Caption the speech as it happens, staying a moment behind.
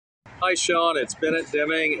Hi, Sean. It's Bennett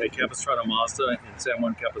Deming at Capistrano Mazda in San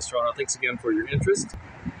Juan Capistrano. Thanks again for your interest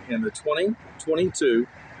in the 2022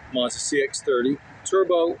 Mazda CX-30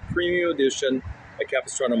 Turbo Premium Edition at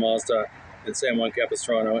Capistrano Mazda in San Juan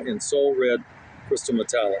Capistrano in Soul Red Crystal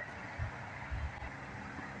Metallic.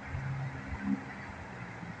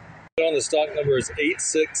 On the stock number is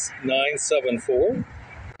 86974.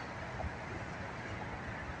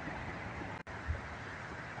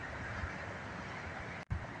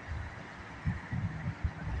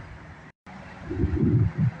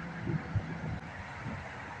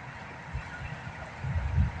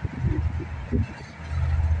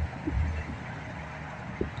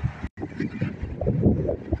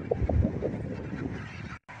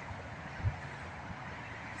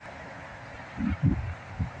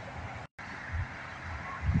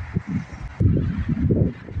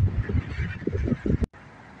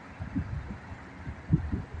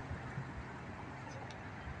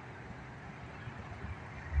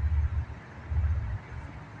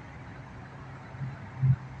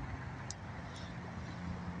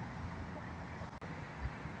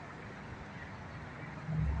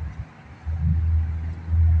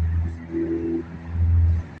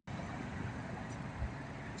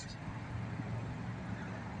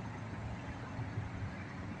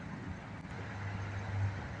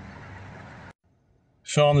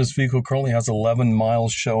 Sean, this vehicle currently has 11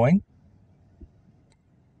 miles showing.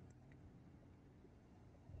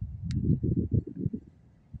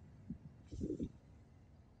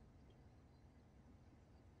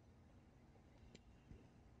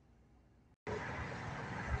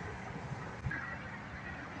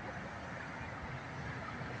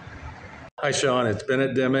 Hi, Sean. It's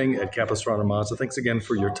Bennett Deming at Capistrano Mazda. Thanks again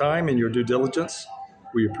for your time and your due diligence.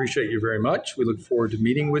 We appreciate you very much. We look forward to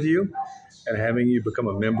meeting with you and having you become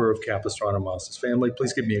a member of Capistrano Mazda's family.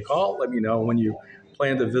 Please give me a call. Let me know when you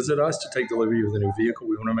plan to visit us to take delivery of the new vehicle.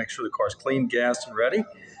 We want to make sure the car is clean, gassed, and ready,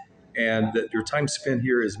 and that your time spent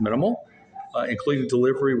here is minimal. Including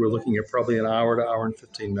delivery, we're looking at probably an hour to hour and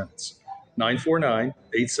 15 minutes.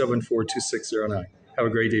 949-874-2609. Have a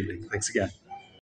great evening. Thanks again.